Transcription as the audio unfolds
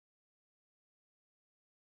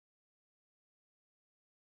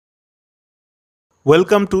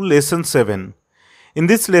Welcome to lesson 7. In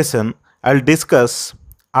this lesson, I'll discuss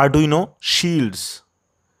Arduino Shields.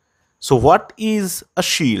 So what is a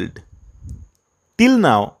shield? Till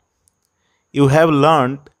now, you have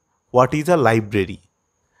learned what is a library.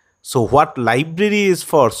 So what library is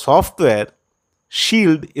for software,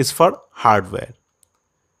 shield is for hardware.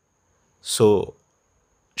 So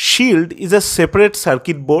shield is a separate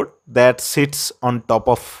circuit board that sits on top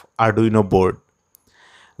of Arduino board.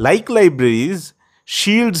 Like libraries,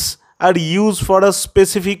 shields are used for a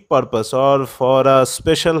specific purpose or for a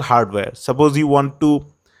special hardware. Suppose you want to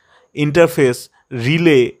interface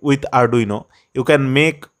relay with Arduino, you can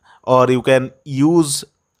make or you can use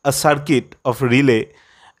a circuit of relay,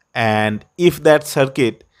 and if that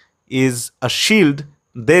circuit is a shield,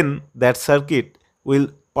 then that circuit will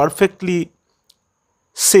perfectly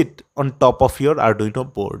sit on top of your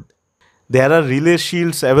Arduino board. There are relay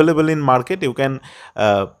shields available in market. You can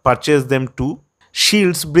purchase them too.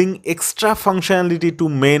 Shields bring extra functionality to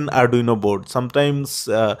main Arduino board. Sometimes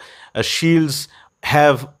shields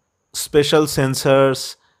have special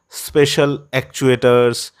sensors, special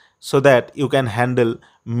actuators, so that you can handle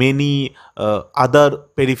many other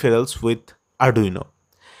peripherals with Arduino.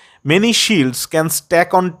 Many shields can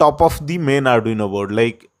stack on top of the main Arduino board,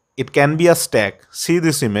 like it can be a stack. See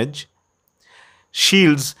this image.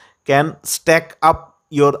 Shields can stack up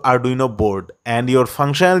your Arduino board, and your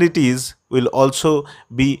functionalities will also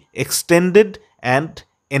be extended and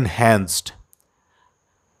enhanced.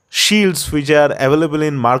 Shields which are available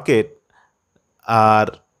in market are,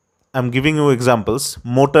 I'm giving you examples: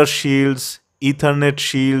 motor shields, Ethernet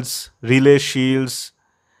shields, relay shields.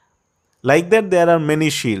 Like that, there are many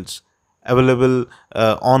shields available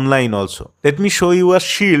online also. Let me show you a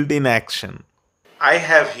shield in action. I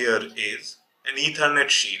have here is an Ethernet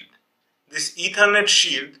shield. This Ethernet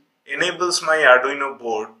shield enables my Arduino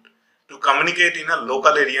board to communicate in a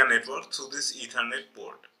local area network through this Ethernet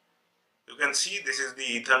port. You can see this is the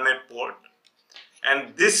Ethernet port,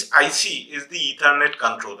 and this IC is the Ethernet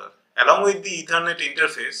controller. Along with the Ethernet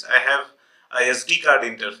interface, I have a SD card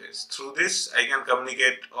interface. Through this, I can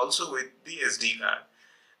communicate also with the SD card.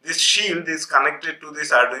 This shield is connected to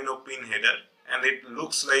this Arduino pin header, and it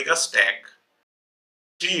looks like a stack.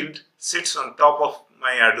 Shield sits on top of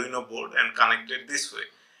my Arduino board and connected this way,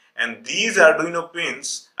 and these Arduino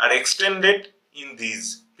pins are extended in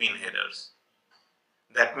these pin headers.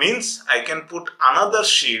 That means I can put another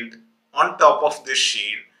shield on top of this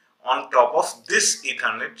shield on top of this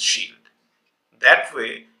Ethernet shield. That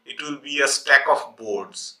way it will be a stack of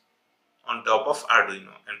boards on top of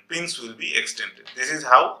Arduino, and pins will be extended. This is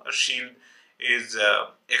how a shield is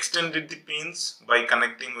extended the pins by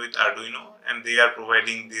connecting with Arduino, and they are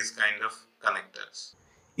providing these kind of connectors.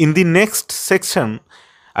 In the next section,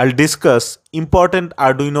 I'll discuss important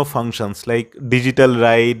Arduino functions like digital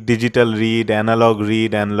write, digital read, analog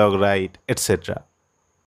write, etc.